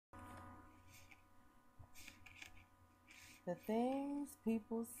The things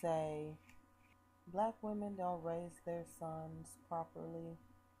people say, black women don't raise their sons properly.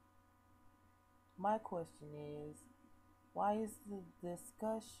 My question is, why is the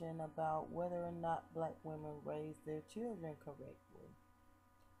discussion about whether or not black women raise their children correctly?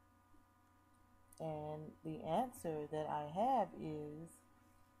 And the answer that I have is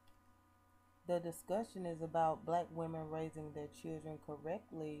the discussion is about black women raising their children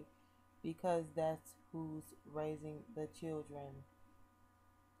correctly because that's who's raising the children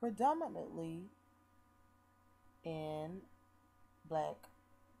predominantly in black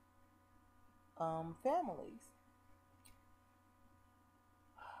families.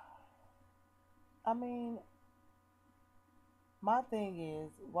 I mean, my thing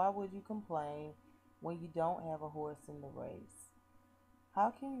is, why would you complain when you don't have a horse in the race?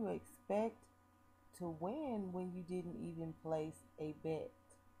 How can you expect to win when you didn't even place a bet?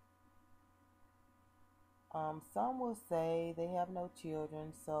 Some will say they have no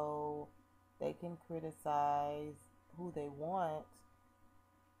children, so they can criticize who they want.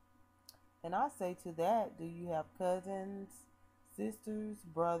 And I say to that, do you have cousins, sisters,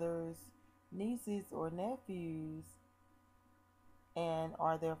 brothers, nieces, or nephews? And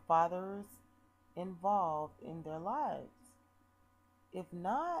are their fathers involved in their lives? If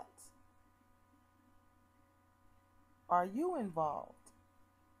not, are you involved?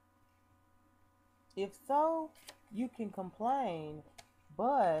 If so, you can complain,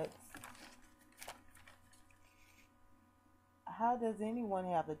 but how does anyone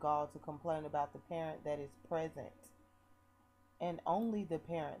have the gall to complain about the parent that is present and only the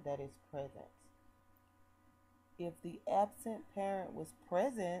parent that is present? If the absent parent was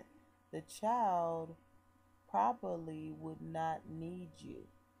present, the child probably would not need you.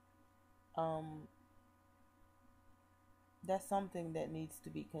 That's something that needs to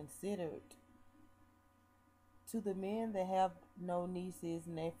be considered. To the men that have no nieces,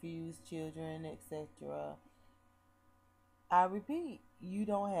 nephews, children, etc., I repeat, you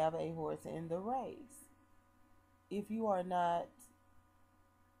don't have a horse in the race. If you are not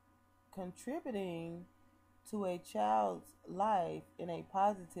contributing to a child's life in a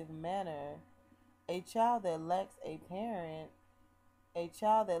positive manner, a child that lacks a parent, a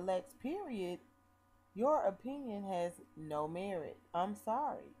child that lacks period, your opinion has no merit. I'm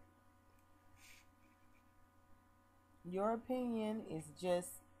sorry. Your opinion is just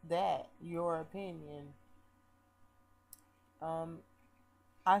that, your opinion. Um,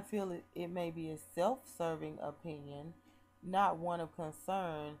 I feel it may be a self-serving opinion, not one of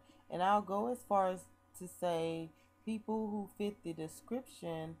concern, and I'll go as far as to say people who fit the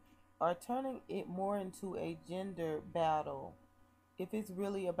description are turning it more into a gender battle. If it's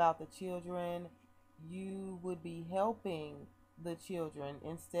really about the children, you would be helping the children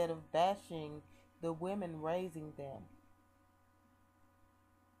instead of bashing the women raising them.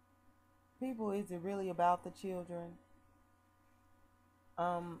 People, is it really about the children?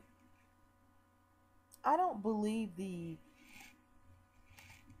 Um, I don't believe the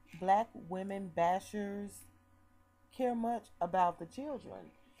black women bashers care much about the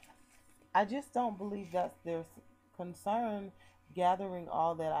children. I just don't believe that's their concern gathering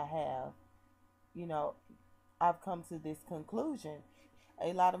all that I have. You know, I've come to this conclusion.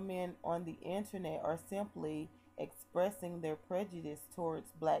 A lot of men on the internet are simply expressing their prejudice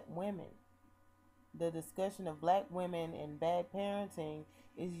towards black women. The discussion of black women and bad parenting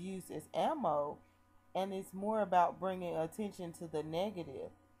is used as ammo, and it's more about bringing attention to the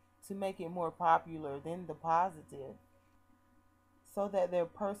negative to make it more popular than the positive so that their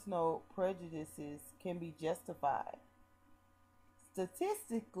personal prejudices can be justified.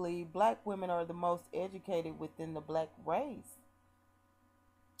 Statistically, black women are the most educated within the black race.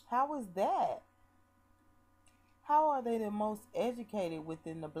 How is that? How are they the most educated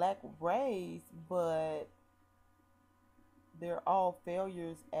within the black race, but they're all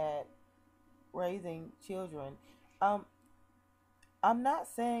failures at raising children? Um, I'm not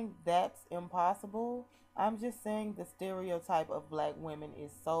saying that's impossible. I'm just saying the stereotype of black women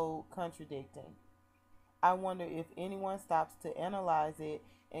is so contradicting. I wonder if anyone stops to analyze it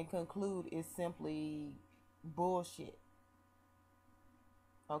and conclude it's simply bullshit.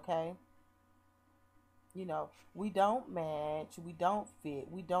 Okay? You know, we don't match, we don't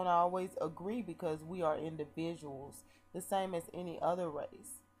fit, we don't always agree because we are individuals, the same as any other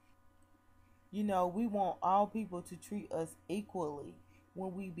race. You know, we want all people to treat us equally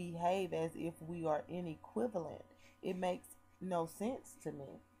when we behave as if we are inequivalent. It makes no sense to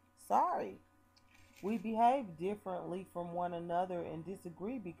me. Sorry. We behave differently from one another and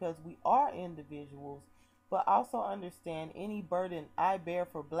disagree because we are individuals, but also understand any burden I bear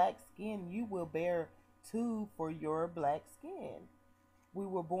for black skin, you will bear too for your black skin. We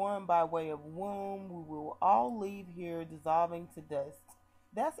were born by way of womb. We will all leave here dissolving to dust.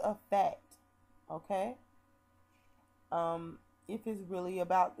 That's a fact. Okay? Um, if it's really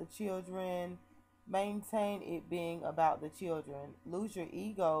about the children, maintain it being about the children. Lose your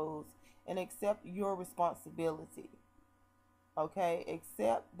egos and accept your responsibility. Okay?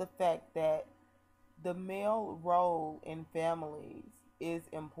 Accept the fact that the male role in families is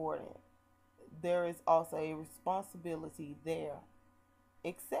important. There is also a responsibility there.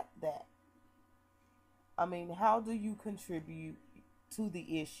 Accept that. I mean, how do you contribute to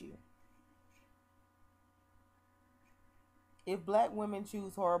the issue? If black women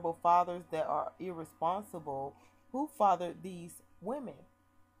choose horrible fathers that are irresponsible, who fathered these women?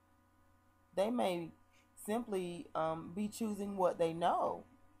 They may simply be choosing what they know.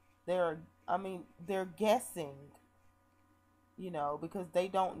 They're guessing, because they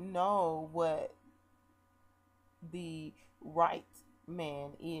don't know what the right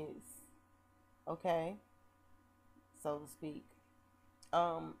man is, okay, so to speak.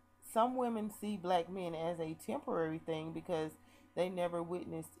 Um, some women see black men as a temporary thing because they never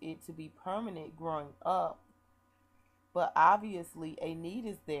witnessed it to be permanent growing up. But obviously, a need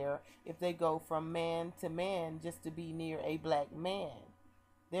is there if they go from man to man just to be near a black man.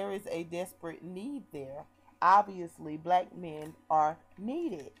 There is a desperate need there. Obviously, black men are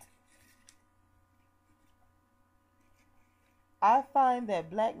needed. I find that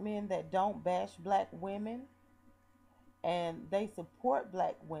black men that don't bash black women and they support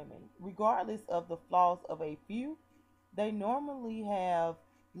black women, regardless of the flaws of a few, they normally have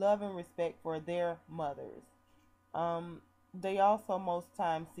love and respect for their mothers. They also most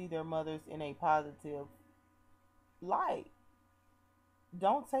times see their mothers in a positive light.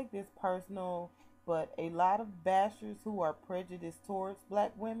 Don't take this personal, but a lot of bashers who are prejudiced towards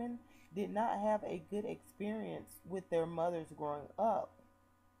black women did not have a good experience with their mothers growing up.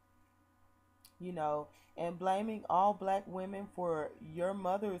 you know, and blaming all black women for your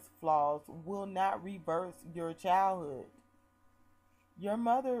mother's flaws will not reverse your childhood. Your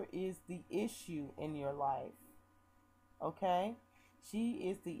mother is the issue in your life, okay? She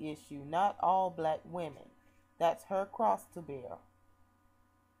is the issue, not all black women. That's her cross to bear,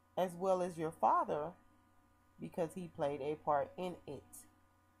 as well as your father, because he played a part in it.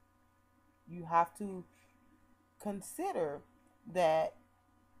 You have to consider that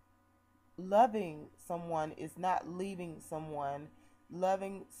loving someone is not leaving someone.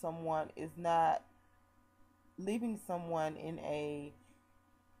 Loving someone is not leaving someone in a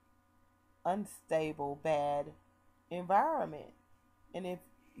unstable, bad environment. And if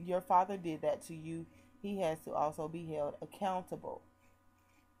your father did that to you, he has to also be held accountable.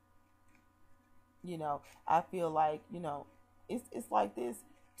 I feel like, it's like this: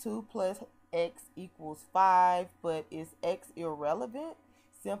 2 plus x equals 5, but is x irrelevant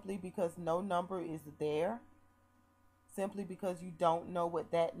simply because no number is there? Simply because you don't know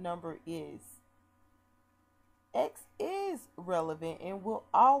what that number is? X is relevant and will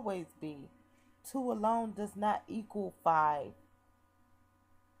always be. 2 alone does not equal 5.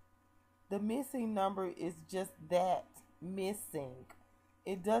 The missing number is just that, missing.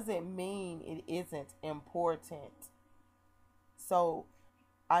 It doesn't mean it isn't important. So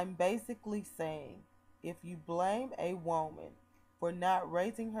I'm basically saying, if you blame a woman for not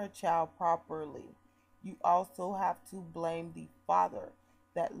raising her child properly, you also have to blame the father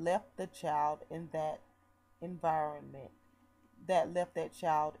that left the child in that environment, that left that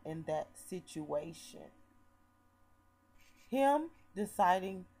child in that situation. Him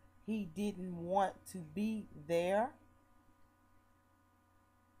deciding he didn't want to be there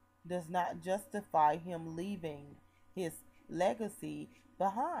does not justify him leaving his legacy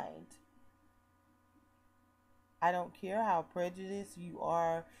behind. I don't care how prejudiced you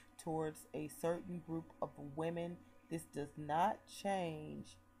are towards a certain group of women. This does not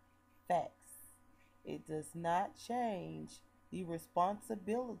change facts. It does not change the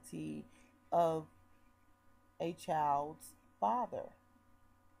responsibility of a child's father.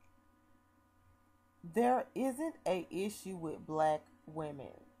 There isn't a issue with black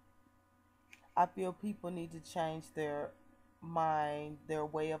women. I feel people need to change their mind, their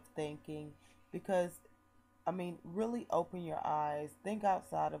way of thinking, because really open your eyes, think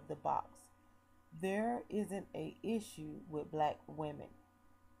outside of the box. There isn't a issue with black women.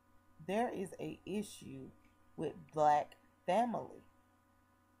 There is a issue with black family.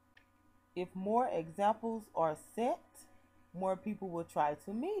 If more examples are set, more people will try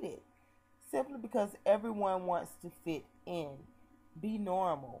to meet it. Simply because everyone wants to fit in, be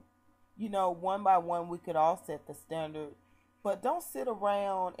normal. One by one we could all set the standard, but don't sit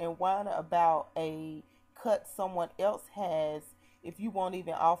around and whine about a cut someone else has if you won't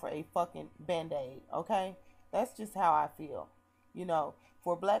even offer a fucking band-aid, okay? That's just how I feel. You know,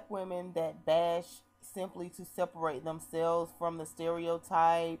 for black women that bash simply to separate themselves from the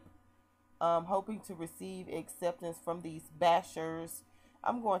stereotype, hoping to receive acceptance from these bashers,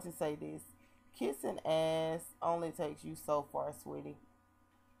 I'm going to say this. Kissing ass only takes you so far, sweetie.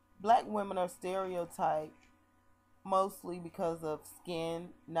 Black women are stereotyped mostly because of skin,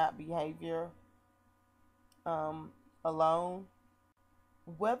 not behavior, alone.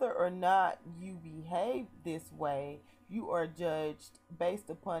 Whether or not you behave this way, you are judged based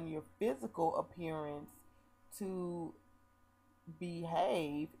upon your physical appearance to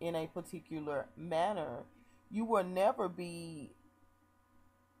behave in a particular manner. You will never be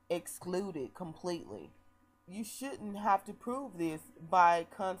excluded completely. You shouldn't have to prove this by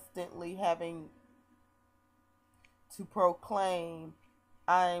constantly having to proclaim,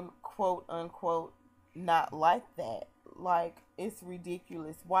 I'm quote unquote not like that. Like, it's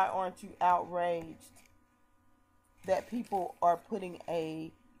ridiculous. Why aren't you outraged that people are putting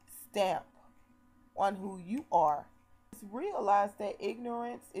a stamp on who you are? Just realize that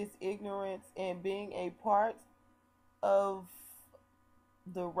ignorance is ignorance, and being a part of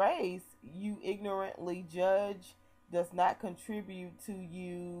the race you ignorantly judge does not contribute to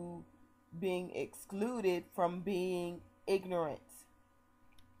you being excluded from being ignorant.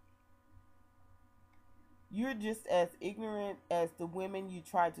 You're just as ignorant as the women you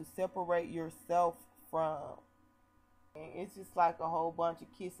try to separate yourself from. And it's just like a whole bunch of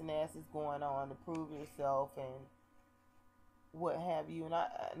kissing asses going on to prove yourself and what have you.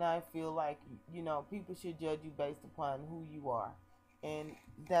 And I feel like, you know, people should judge you based upon who you are. And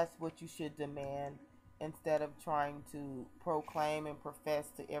that's what you should demand, instead of trying to proclaim and profess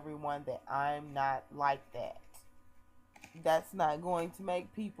to everyone that I'm not like that. That's not going to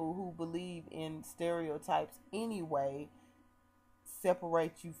make people who believe in stereotypes anyway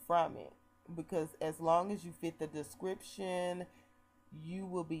separate you from it. Because as long as you fit the description, you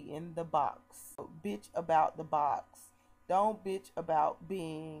will be in the box. Bitch about the box. Don't bitch about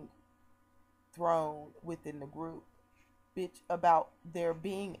being thrown within the group. Bitch about there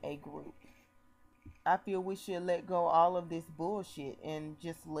being a group. I feel we should let go all of this bullshit and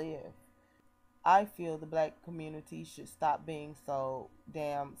just live. I feel the black community should stop being so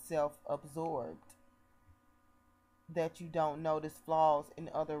damn self-absorbed that you don't notice flaws in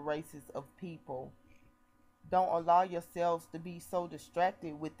other races of people. Don't allow yourselves to be so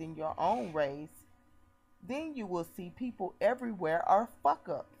distracted within your own race. Then you will see people everywhere are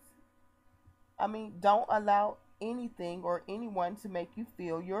fuck-ups. I mean, don't allow anything or anyone to make you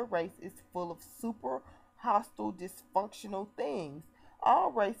feel your race is full of super hostile, dysfunctional things.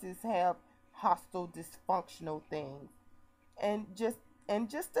 All races have hostile, dysfunctional things, and just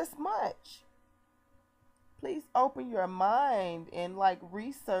as much. Please open your mind and like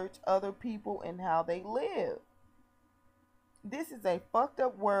research other people and how they live. This is a fucked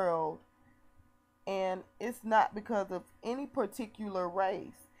up world, and it's not because of any particular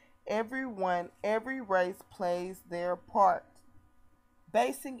race. Every race plays their part.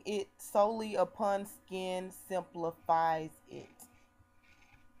 Basing it solely upon skin simplifies it.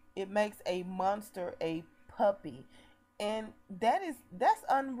 It makes a monster a puppy. And that's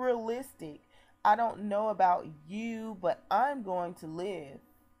unrealistic. I don't know about you, but I'm going to live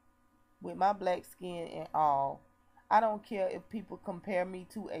with my black skin and all. I don't care if people compare me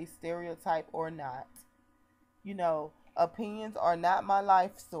to a stereotype or not. You know, opinions are not my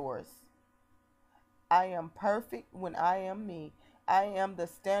life source. I am perfect when I am me. I am the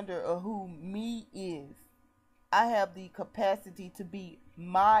standard of who me is. I have the capacity to be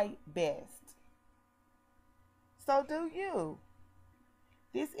my best. So do you.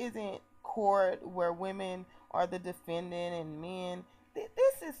 This isn't court where women are the defendant and men.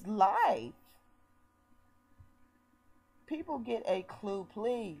 This is life. People get a clue,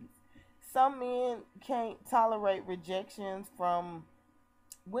 please. Some men can't tolerate rejections from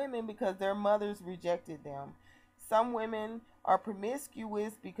women because their mothers rejected them. Some women are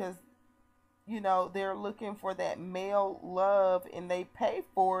promiscuous because, you know, they're looking for that male love and they pay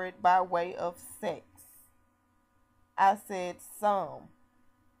for it by way of sex. I said some.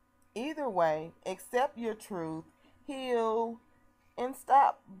 Either way, accept your truth, heal, and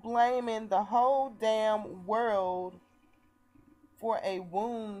stop blaming the whole damn world for a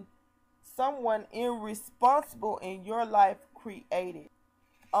wound someone irresponsible in your life created.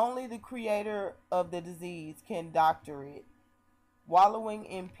 Only the creator of the disease can doctor it. Wallowing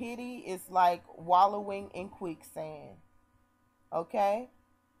in pity is like wallowing in quicksand. Okay?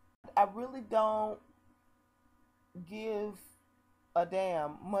 I really don't give a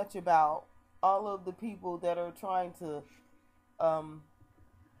damn much about all of the people that are trying to um,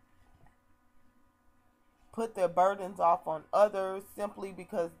 put their burdens off on others simply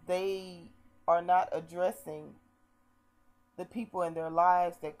because they are not addressing the people in their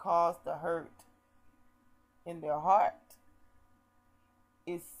lives that cause the hurt in their heart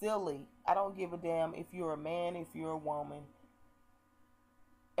is silly. I don't give a damn if you're a man, if you're a woman.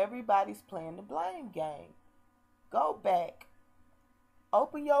 Everybody's playing the blame game. Go back,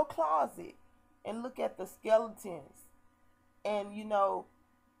 open your closet, and look at the skeletons. And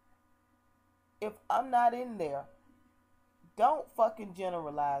if I'm not in there, don't fucking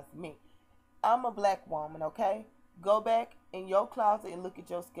generalize me. I'm a black woman, okay? Go back in your closet and look at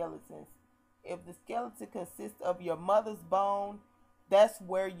your skeletons. If the skeleton consists of your mother's bone, that's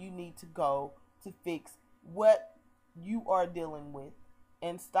where you need to go to fix what you are dealing with.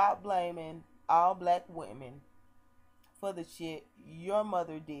 And stop blaming all black women for the shit your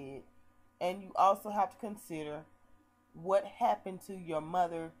mother did. And you also have to consider what happened to your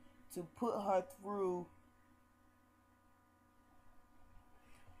mother to put her through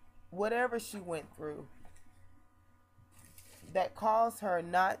whatever she went through that caused her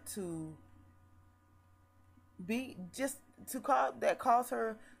not to be just to call that caused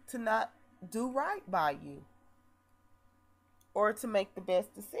her to not do right by you or to make the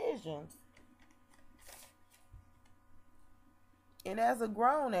best decisions. And as a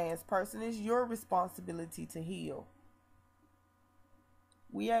grown ass person, it's your responsibility to heal.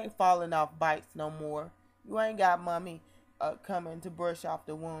 We ain't falling off bikes no more. You ain't got mommy coming to brush off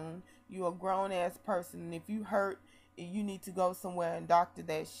the wound. You a grown ass person, and if you hurt, you need to go somewhere and doctor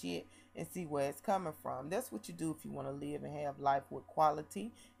that shit and see where it's coming from. That's what you do if you want to live and have life with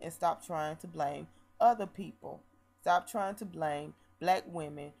quality, and stop trying to blame other people. Stop trying to blame black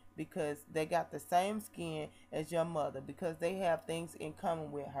women because they got the same skin as your mother, because they have things in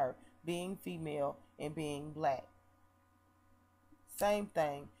common with her, being female and being black. Same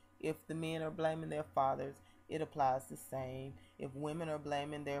thing. If the men are blaming their fathers, it applies the same. If women are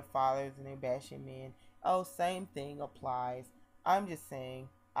blaming their fathers and they're bashing men, oh, same thing applies. I'm just saying,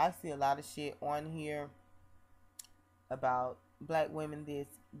 I see a lot of shit on here about black women this,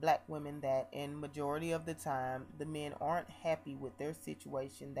 black women that, and majority of the time, the men aren't happy with their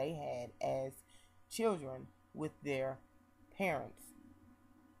situation they had as children with their parents.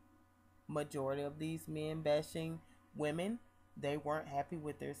 Majority of these men bashing women, they weren't happy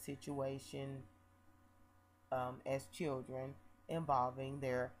with their situation as children involving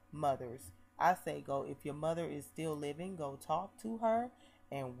their mothers. I say go, if your mother is still living, go talk to her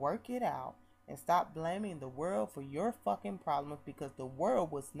and work it out, and stop blaming the world for your fucking problems, because the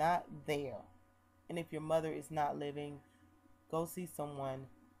world was not there. And if your mother is not living, go see someone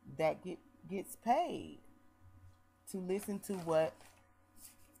that gets paid to listen to what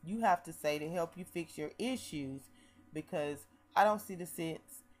you have to say to help you fix your issues, because I don't see the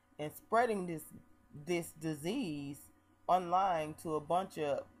sense in spreading this disease online to a bunch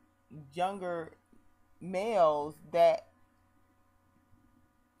of younger males that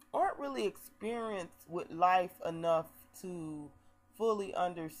aren't really experienced with life enough to fully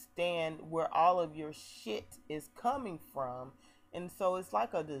understand where all of your shit is coming from. And so it's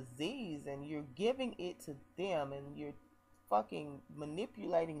like a disease, and you're giving it to them, and you're fucking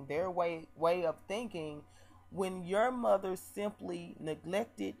manipulating their way of thinking when your mother simply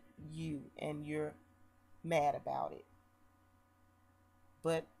neglected you and you're mad about it.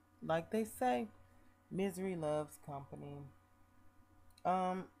 But like they say, misery loves company.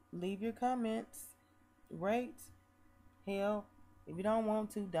 Leave your comments, rate. Hell, if you don't want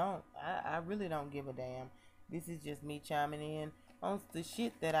to, don't. I really don't give a damn. This is just me chiming in on the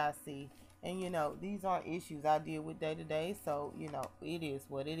shit that I see. And these aren't issues I deal with day to day, so it is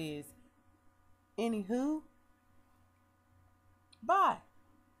what it is. Anywho, bye.